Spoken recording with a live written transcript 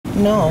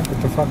No.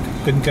 What the fuck?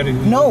 Couldn't get a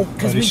No,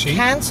 because we receipt?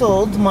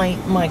 canceled my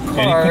And you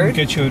card. couldn't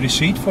get you a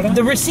receipt for that?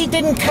 The receipt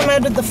didn't come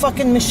out of the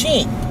fucking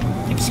machine.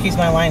 Excuse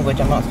my language,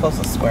 I'm not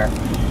supposed to swear.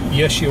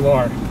 Yes, you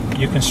are.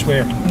 You can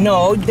swear.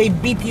 No, they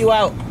beep you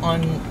out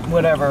on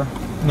whatever.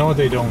 No,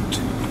 they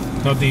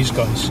don't. Not these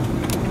guys.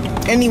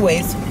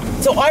 Anyways,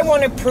 so I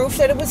wanted proof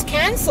that it was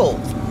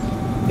canceled.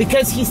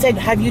 Because he said,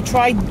 have you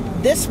tried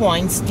this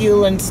wine,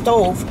 Steel and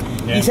Stove?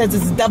 Yeah. He says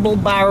it's double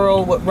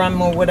barrel with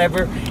rum or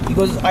whatever. He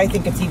goes, I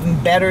think it's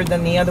even better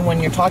than the other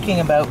one you're talking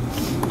about.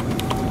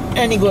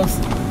 And he goes,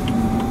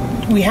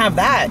 we have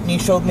that. And he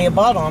showed me a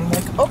bottle. I'm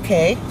like,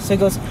 okay. So he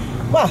goes,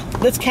 well,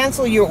 let's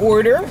cancel your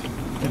order.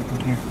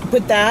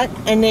 Put that,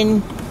 and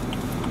then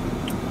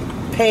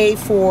pay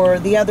for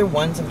the other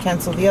ones and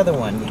cancel the other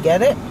one. You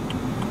get it?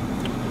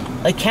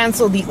 Like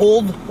cancel the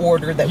old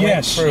order that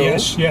went through.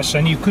 Yes.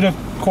 And you could have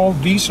called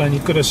Visa and you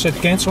could have said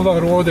cancel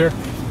our order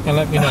and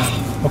let me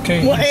know.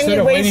 Okay. Well, Instead anyways,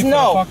 of waiting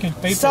no. for a fucking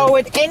paper, so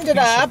it ended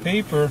up.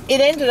 paper. It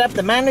ended up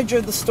the manager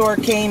of the store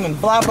came and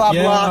blah blah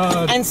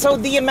blah, and so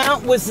the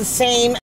amount was the same.